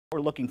We're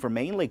looking for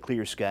mainly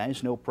clear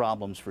skies, no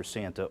problems for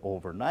Santa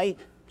overnight.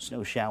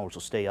 Snow showers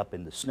will stay up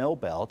in the snow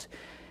belt.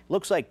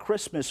 Looks like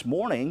Christmas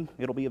morning,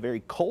 it'll be a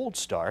very cold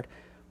start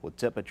with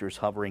temperatures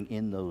hovering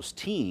in those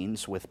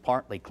teens with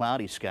partly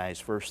cloudy skies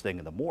first thing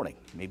in the morning,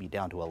 maybe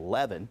down to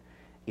 11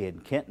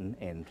 in Kenton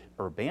and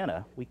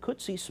Urbana. We could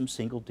see some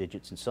single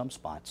digits in some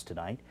spots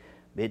tonight.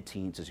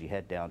 Mid-teens as you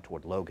head down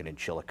toward Logan and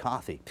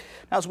Chillicothe.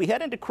 Now, as we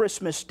head into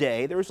Christmas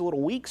Day, there's a little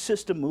weak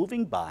system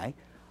moving by.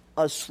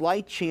 A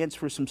slight chance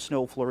for some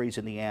snow flurries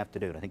in the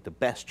afternoon. I think the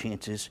best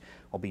chances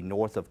will be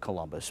north of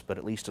Columbus, but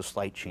at least a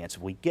slight chance.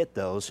 If we get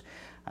those,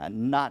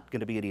 not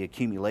going to be any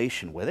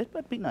accumulation with it, but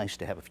it'd be nice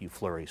to have a few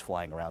flurries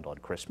flying around on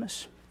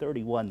Christmas.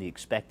 31 the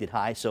expected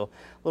high, so a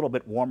little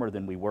bit warmer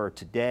than we were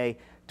today.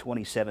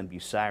 27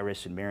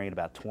 Bucyrus and Marion,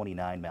 about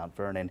 29 Mount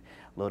Vernon,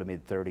 low to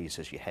mid 30s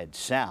as you head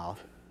south.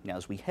 Now,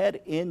 as we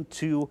head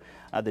into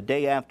the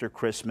day after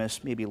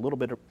Christmas, maybe a little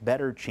bit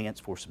better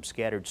chance for some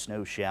scattered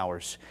snow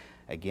showers.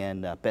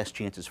 Again, best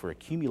chances for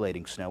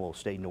accumulating snow will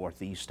stay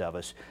northeast of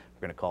us.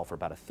 We're going to call for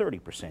about a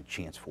 30%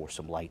 chance for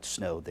some light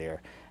snow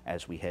there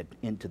as we head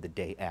into the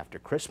day after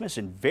Christmas.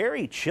 And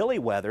very chilly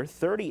weather,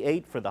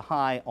 38 for the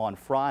high on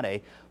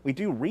Friday. We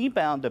do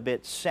rebound a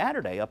bit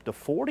Saturday up to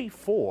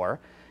 44,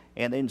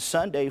 and then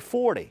Sunday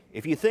 40.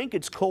 If you think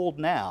it's cold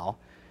now,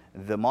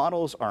 the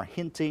models are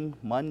hinting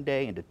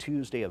Monday into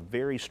Tuesday a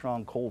very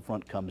strong cold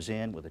front comes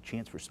in with a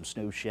chance for some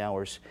snow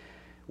showers.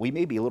 We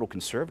may be a little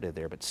conservative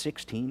there, but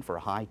 16 for a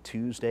high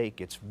Tuesday. It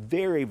gets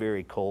very,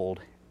 very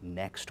cold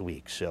next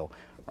week. So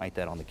write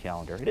that on the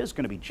calendar. It is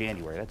going to be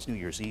January. That's New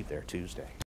Year's Eve there, Tuesday.